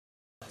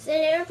So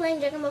they were playing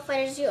Dragon Ball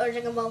FighterZ or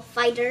Dragon Ball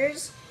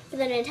FighterZ for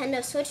the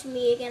Nintendo Switch,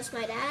 me against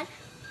my dad.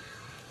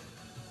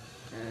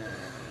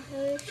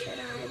 Who should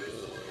I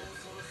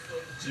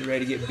be? You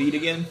ready to get beat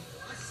again?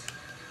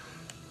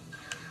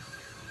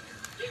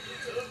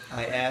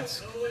 I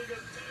ask.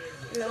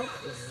 No,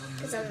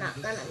 because I'm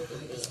not gonna be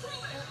beat.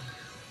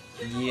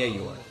 Yeah,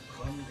 you are.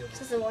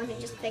 This is the one who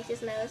just picked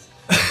his nose.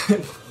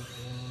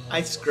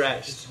 I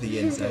scratched the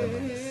inside of my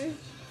nose.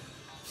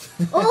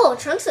 Oh,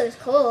 Trunks looks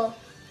cool.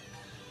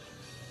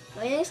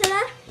 What do you think of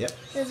that? Yep.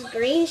 This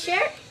green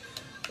shirt.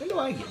 When do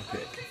I get a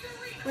pick?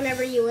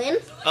 Whenever you win.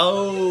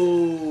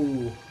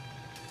 Oh.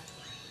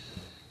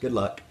 Good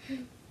luck,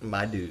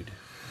 my dude.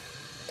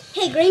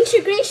 Hey, green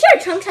shirt, green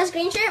shirt. Trunks has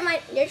green shirt.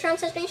 Your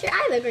Trunks has green shirt.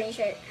 I have a green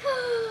shirt.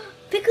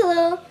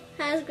 Piccolo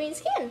has green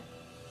skin.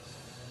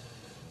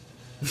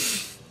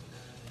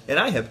 And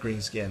I have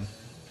green skin.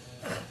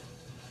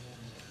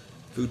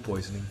 Food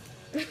poisoning.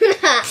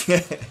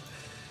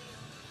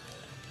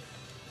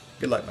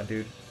 Good luck, my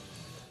dude.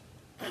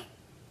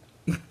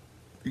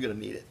 You're gonna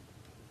need it.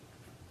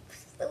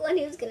 The one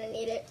who's gonna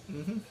need it.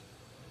 Mm-hmm.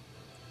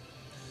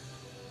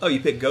 Oh, you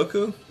picked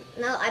Goku?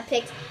 No, I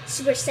picked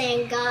Super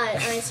Saiyan God.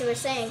 I mean, Super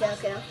Saiyan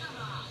Goku.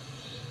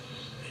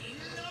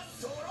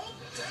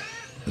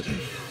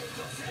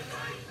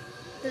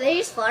 Did they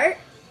just fart?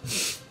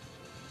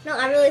 No,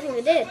 I really think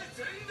they did.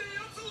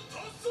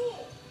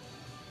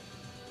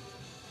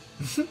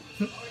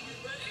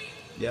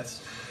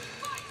 Yes.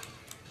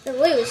 The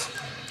lose.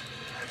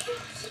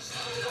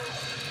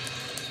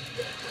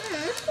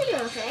 We're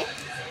doing okay.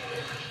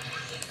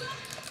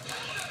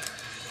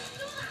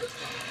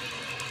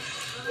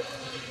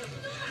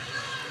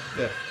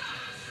 Yeah.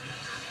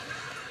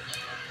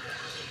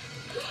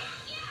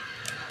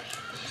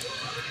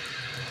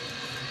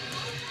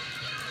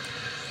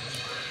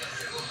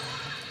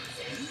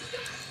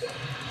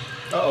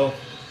 Uh-oh.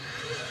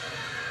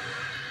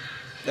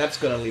 That's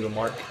gonna leave a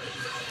mark.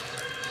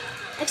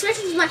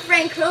 Especially with my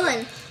friend Krillin.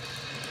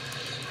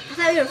 I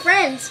thought we were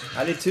friends.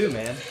 I did too,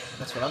 man.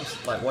 That's what I'm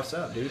like, what's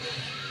up, dude?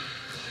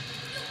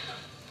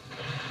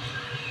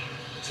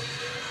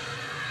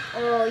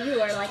 Oh, you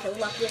are like the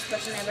luckiest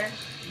person ever.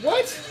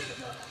 What?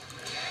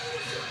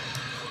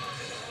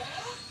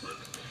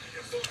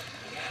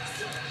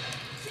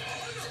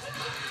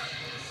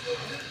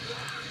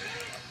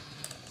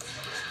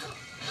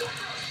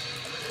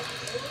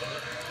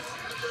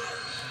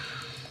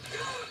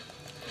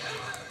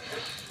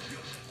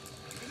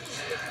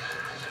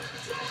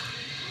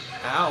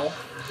 Ow.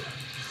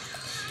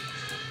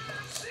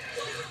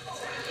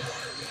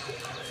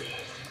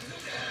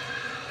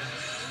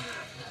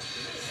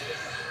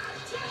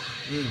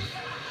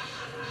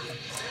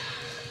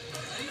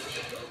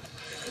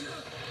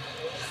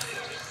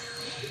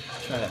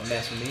 Try that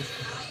mess with me.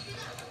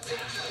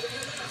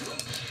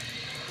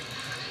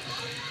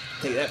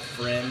 Take that,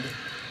 friend.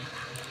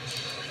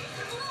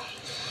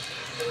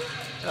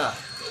 Ah.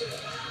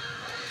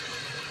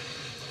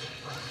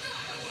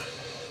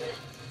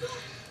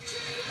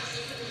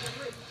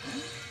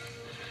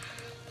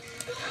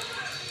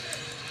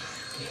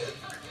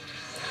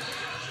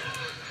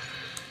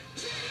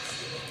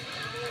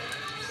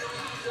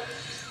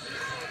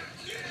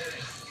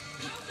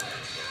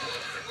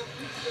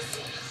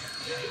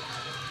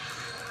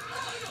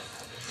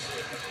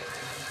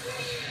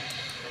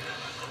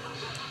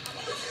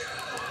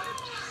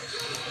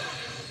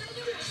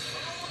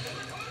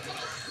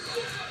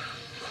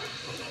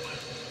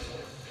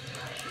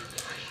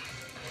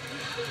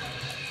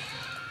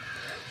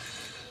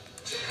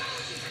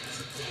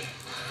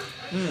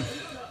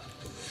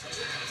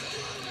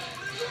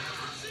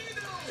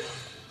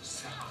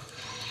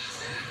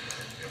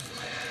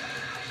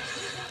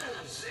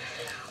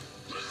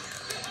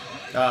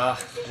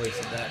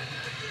 Wasted that.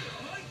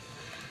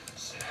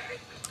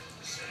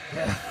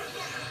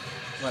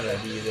 Why did I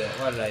do that?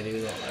 Why did I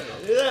do that? Why did I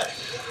do that?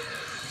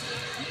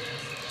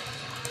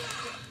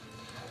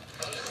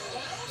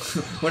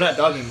 We're not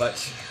dogging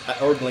much.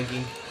 Or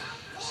blinking.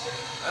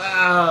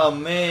 Oh,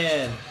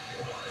 man.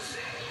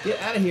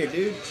 Get out of here,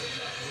 dude.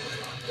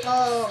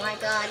 Oh my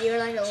god, you're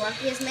like the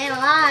luckiest man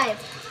alive.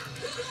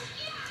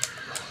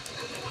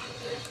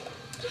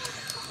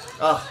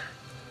 Oh.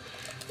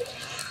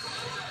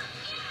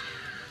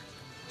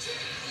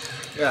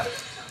 Yeah.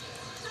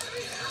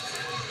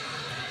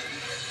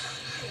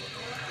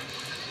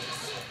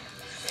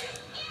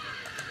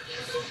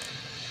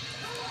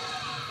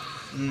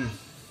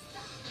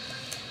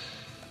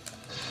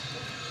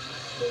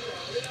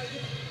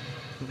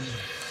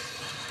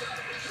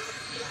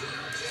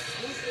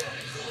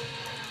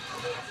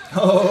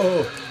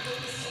 Oh.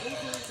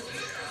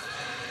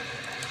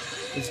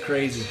 It's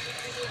crazy.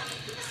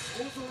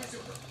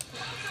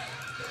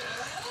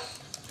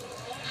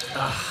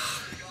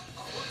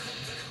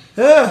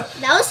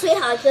 That was sweet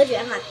how I killed you.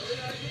 I'm like,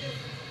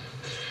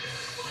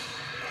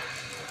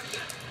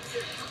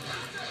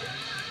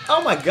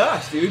 oh my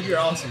gosh, dude, you're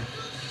awesome.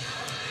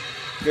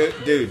 Good,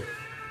 dude.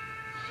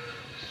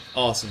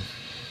 Awesome.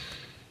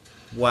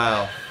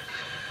 Wow.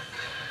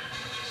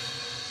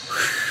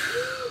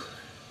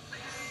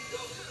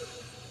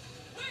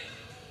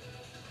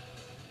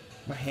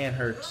 My hand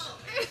hurts.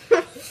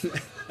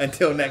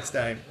 Until next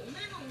time.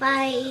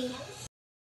 Bye.